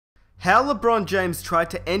How LeBron James tried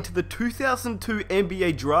to enter the 2002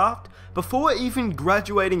 NBA draft before even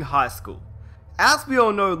graduating high school. As we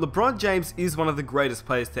all know, LeBron James is one of the greatest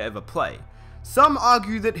players to ever play. Some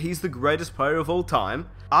argue that he's the greatest player of all time,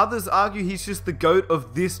 others argue he's just the GOAT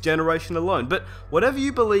of this generation alone, but whatever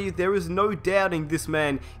you believe, there is no doubting this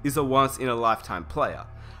man is a once-in-a-lifetime player.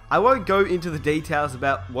 I won't go into the details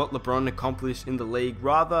about what LeBron accomplished in the league,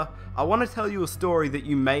 rather, I want to tell you a story that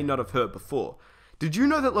you may not have heard before. Did you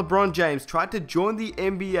know that LeBron James tried to join the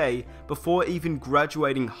NBA before even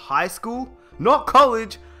graduating high school? Not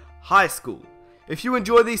college, high school. If you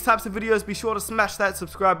enjoy these types of videos, be sure to smash that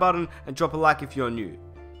subscribe button and drop a like if you're new.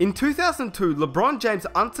 In 2002, LeBron James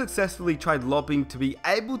unsuccessfully tried lobbying to be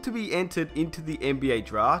able to be entered into the NBA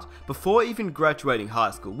draft before even graduating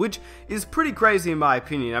high school, which is pretty crazy in my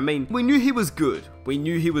opinion. I mean, we knew he was good, we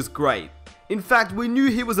knew he was great. In fact, we knew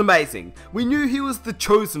he was amazing. We knew he was the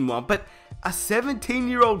chosen one, but a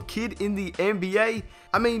 17-year-old kid in the NBA?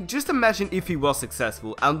 I mean, just imagine if he was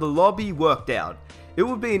successful and the lobby worked out. It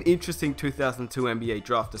would be an interesting 2002 NBA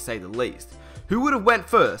draft to say the least. Who would have went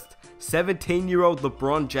first? 17-year-old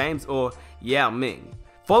LeBron James or Yao Ming?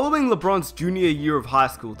 Following LeBron's junior year of high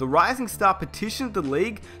school, the rising star petitioned the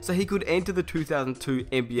league so he could enter the 2002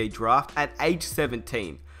 NBA draft at age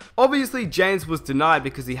 17. Obviously, James was denied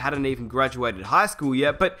because he hadn't even graduated high school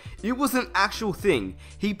yet, but it was an actual thing.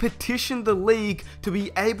 He petitioned the league to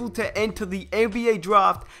be able to enter the NBA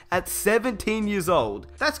draft at 17 years old.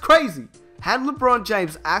 That's crazy! Had LeBron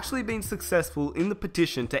James actually been successful in the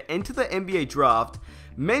petition to enter the NBA draft,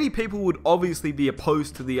 many people would obviously be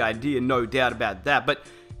opposed to the idea, no doubt about that, but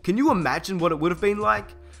can you imagine what it would have been like?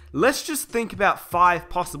 Let's just think about 5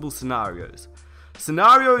 possible scenarios.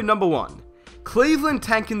 Scenario number 1. Cleveland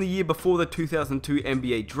tanking the year before the 2002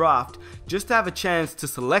 NBA draft just to have a chance to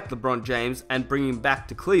select LeBron James and bring him back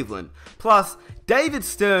to Cleveland. Plus, David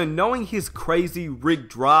Stern, knowing his crazy rigged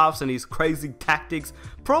drafts and his crazy tactics,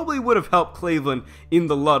 probably would have helped Cleveland in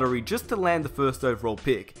the lottery just to land the first overall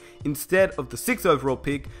pick, instead of the 6th overall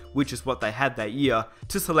pick, which is what they had that year,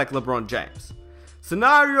 to select LeBron James.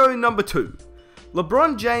 Scenario number 2.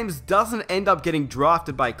 LeBron James doesn't end up getting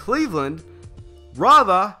drafted by Cleveland,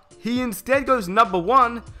 rather, he instead goes number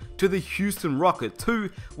 1 to the Houston Rockets,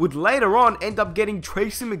 who would later on end up getting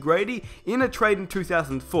Tracy McGrady in a trade in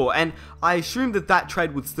 2004, and I assume that that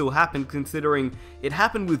trade would still happen considering it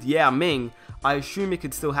happened with Yao Ming. I assume it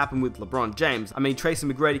could still happen with LeBron James. I mean, Tracy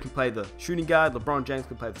McGrady can play the shooting guard, LeBron James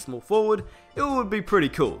can play the small forward. It would be pretty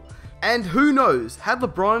cool. And who knows, had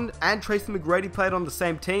LeBron and Tracy McGrady played on the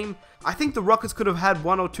same team, I think the Rockets could have had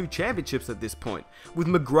 1 or 2 championships at this point. With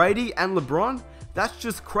McGrady and LeBron, that's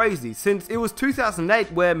just crazy, since it was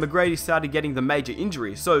 2008 where McGrady started getting the major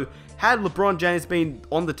injury, so had LeBron James been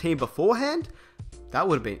on the team beforehand, that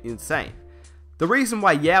would have been insane. The reason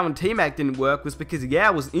why Yao and T-Mac didn't work was because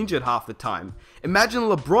Yao was injured half the time. Imagine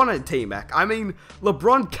LeBron and T-Mac. I mean,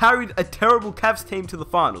 LeBron carried a terrible Cavs team to the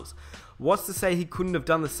finals. What's to say he couldn't have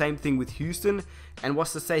done the same thing with Houston? And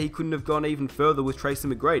what's to say he couldn't have gone even further with Tracy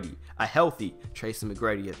McGrady? A healthy Tracy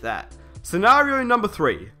McGrady at that. Scenario number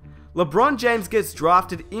 3. LeBron James gets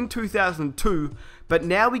drafted in 2002, but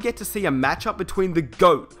now we get to see a matchup between the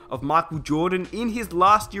GOAT of Michael Jordan in his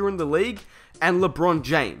last year in the league and LeBron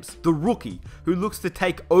James, the rookie, who looks to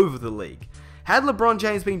take over the league. Had LeBron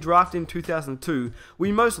James been drafted in 2002,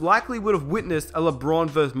 we most likely would have witnessed a LeBron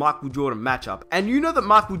vs Michael Jordan matchup, and you know that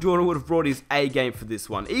Michael Jordan would have brought his A game for this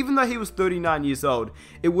one. Even though he was 39 years old,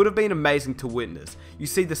 it would have been amazing to witness. You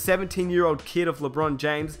see the 17-year-old kid of LeBron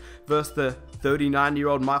James versus the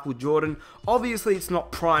 39-year-old Michael Jordan. Obviously it's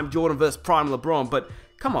not prime Jordan versus prime LeBron, but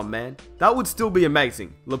come on man, that would still be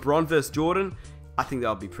amazing. LeBron versus Jordan, I think that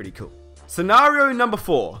would be pretty cool. Scenario number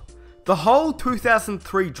 4. The whole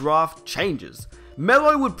 2003 draft changes.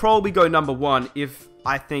 Melo would probably go number 1 if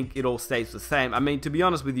I think it all stays the same. I mean, to be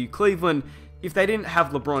honest with you, Cleveland, if they didn't have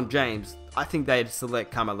LeBron James, I think they'd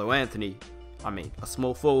select Carmelo Anthony. I mean, a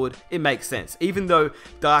small forward, it makes sense. Even though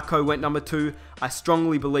Darko went number 2, I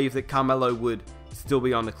strongly believe that Carmelo would still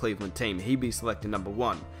be on the Cleveland team. He'd be selected number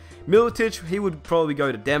 1. Miletich, he would probably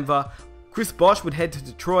go to Denver. Chris Bosh would head to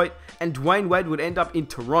Detroit, and Dwayne Wade would end up in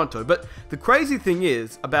Toronto. But the crazy thing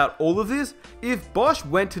is, about all of this, if Bosh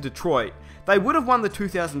went to Detroit, they would have won the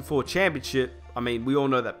 2004 championship. I mean, we all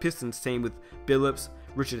know that Pistons team with Billups,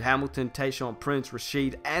 Richard Hamilton, Tayshaun Prince,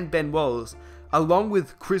 Rasheed, and Ben Wallace, along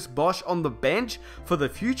with Chris Bosh on the bench for the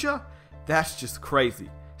future. That's just crazy.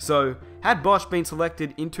 So, had Bosh been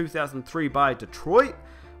selected in 2003 by Detroit,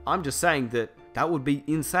 I'm just saying that would be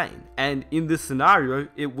insane, and in this scenario,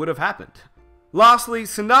 it would have happened. Lastly,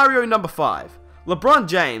 scenario number 5. LeBron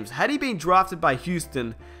James, had he been drafted by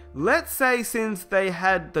Houston, let's say since they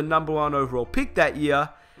had the #1 overall pick that year,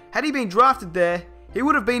 had he been drafted there, he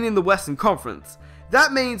would have been in the Western Conference.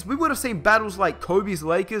 That means we would have seen battles like Kobe's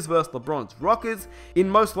Lakers versus LeBron's Rockets in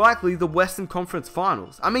most likely the Western Conference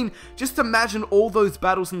Finals. I mean, just imagine all those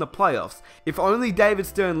battles in the playoffs. If only David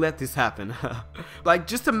Stern let this happen. Like,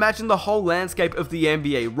 just imagine the whole landscape of the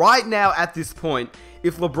NBA right now at this point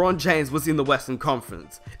if LeBron James was in the Western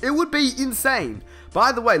Conference. It would be insane.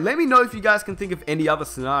 By the way, let me know if you guys can think of any other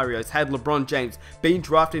scenarios had LeBron James been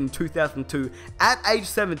drafted in 2002 at age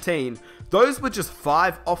 17. Those were just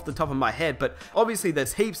 5 off the top of my head, but obviously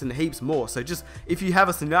there's heaps and heaps more, so just if you have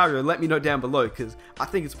a scenario, let me know down below, because I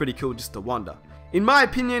think it's pretty cool just to wonder. In my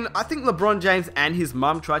opinion, I think LeBron James and his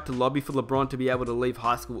mum tried to lobby for LeBron to be able to leave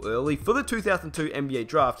high school early for the 2002 NBA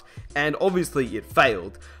draft, and obviously it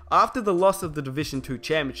failed. After the loss of the Division II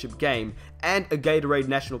championship game and a Gatorade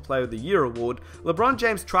National Player of the Year award, LeBron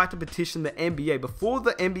James tried to petition the NBA before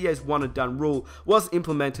the NBA's one and done rule was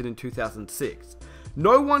implemented in 2006.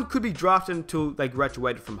 No one could be drafted until they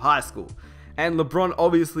graduated from high school, and LeBron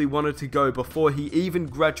obviously wanted to go before he even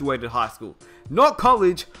graduated high school. Not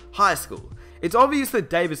college, high school. It's obvious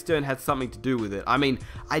that David Stern had something to do with it. I mean,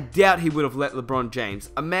 I doubt he would have let LeBron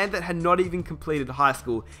James, a man that had not even completed high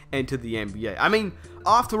school, enter the NBA. I mean,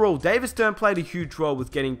 after all, David Stern played a huge role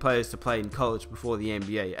with getting players to play in college before the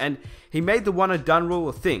NBA, and he made the one and done rule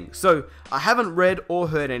a thing. So, I haven't read or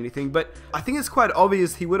heard anything, but I think it's quite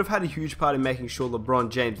obvious he would have had a huge part in making sure LeBron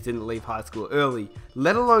James didn't leave high school early,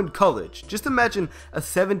 let alone college. Just imagine a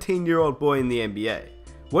 17-year-old boy in the NBA.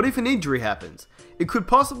 What if an injury happens? It could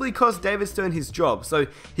possibly cost David Stern his job, so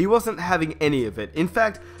he wasn't having any of it. In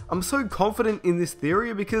fact, I'm so confident in this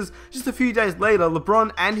theory because just a few days later,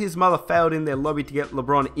 LeBron and his mother failed in their lobby to get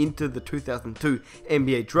LeBron into the 2002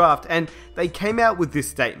 NBA draft, and they came out with this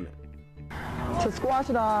statement. To squash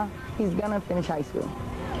it all, he's gonna finish high school.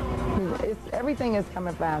 Everything is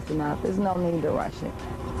coming fast enough. There's no need to rush it.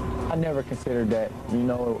 I never considered that,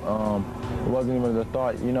 it wasn't even the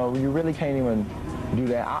thought, you really can't even do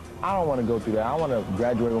that. I don't want to go through that. I want to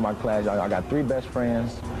graduate with my class. I got 3 best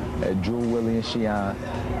friends, Drew, Willie, and Shion.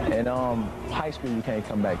 And high school you can't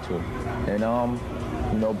come back to.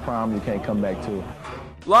 And prom you can't come back to.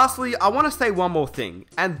 Lastly, I want to say one more thing,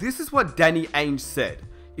 and this is what Danny Ainge said.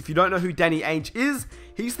 If you don't know who Danny Ainge is,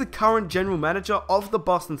 he's the current general manager of the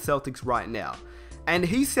Boston Celtics right now. And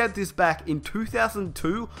he said this back in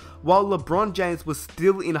 2002 while LeBron James was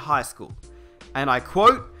still in high school. And I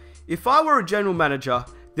quote, "If I were a general manager,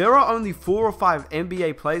 there are only 4 or 5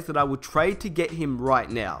 NBA players that I would trade to get him right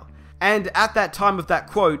now." And at that time of that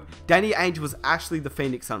quote, Danny Ainge was actually the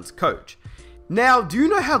Phoenix Suns coach. Now, do you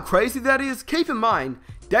know how crazy that is? Keep in mind,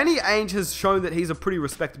 Danny Ainge has shown that he's a pretty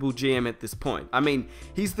respectable GM at this point. I mean,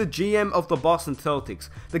 he's the GM of the Boston Celtics,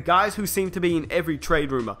 the guys who seem to be in every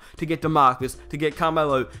trade rumor to get DeMarcus, to get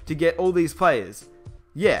Carmelo, to get all these players.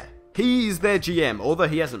 Yeah, he is their GM, although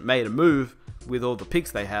he hasn't made a move with all the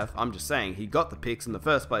picks they have. I'm just saying, he got the picks in the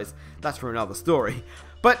first place. That's for another story.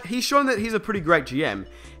 But he's shown that he's a pretty great GM.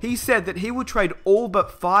 He said that he would trade all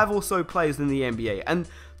but 5 or so players in the NBA, and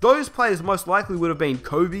those players most likely would have been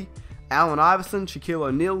Kobe, Allen Iverson, Shaquille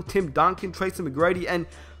O'Neal, Tim Duncan, Tracy McGrady, and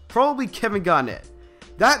probably Kevin Garnett.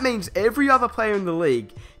 That means every other player in the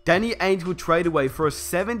league, Danny Ainge would trade away for a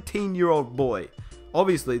 17-year-old boy.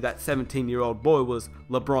 Obviously, that 17-year-old boy was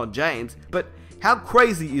LeBron James, but how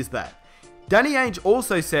crazy is that? Danny Ainge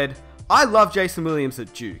also said, "I love Jason Williams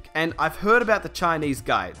at Duke, and I've heard about the Chinese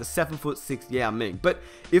guy, the 7'6" Yao Ming, but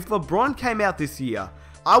if LeBron came out this year,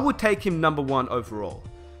 I would take him #1 overall."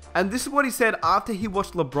 And this is what he said after he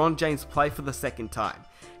watched LeBron James play for the second time.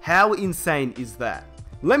 How insane is that?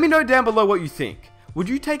 Let me know down below what you think. Would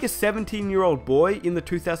you take a 17-year-old boy in the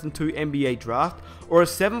 2002 NBA draft or a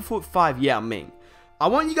 7'5" Yao Ming? I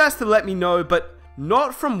want you guys to let me know, but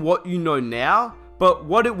not from what you know now, but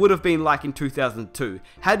what it would have been like in 2002.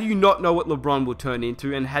 Had you not know what LeBron would turn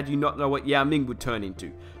into, and had you not know what Yao Ming would turn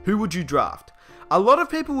into? Who would you draft? A lot of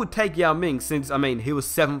people would take Yao Ming since, he was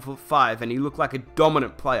 7'5" and he looked like a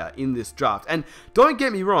dominant player in this draft. And don't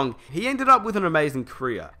get me wrong, he ended up with an amazing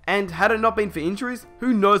career. And had it not been for injuries,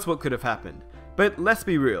 who knows what could have happened. But let's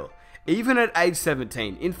be real, even at age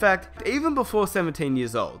 17, in fact, even before 17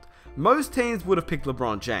 years old, most teams would have picked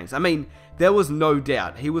LeBron James. There was no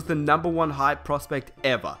doubt he was the #1 hype prospect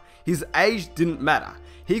ever. His age didn't matter.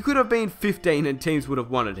 He could have been 15 and teams would have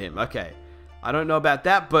wanted him. Okay, I don't know about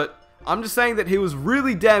that, but I'm just saying that he was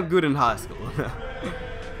really damn good in high school.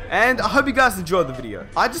 And I hope you guys enjoyed the video.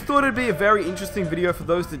 I just thought it'd be a very interesting video for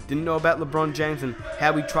those that didn't know about LeBron James and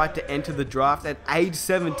how he tried to enter the draft at age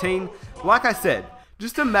 17. Like I said,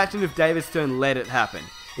 just imagine if David Stern let it happen.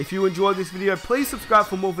 If you enjoyed this video, please subscribe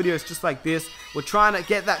for more videos just like this. We're trying to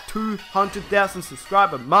get that 200,000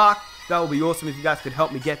 subscriber mark. That would be awesome if you guys could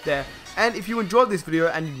help me get there. And if you enjoyed this video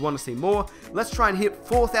and you want to see more, let's try and hit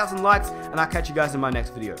 4,000 likes, and I'll catch you guys in my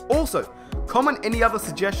next video. Also, comment any other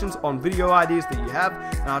suggestions on video ideas that you have,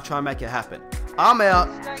 and I'll try and make it happen. I'm out.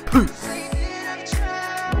 Peace.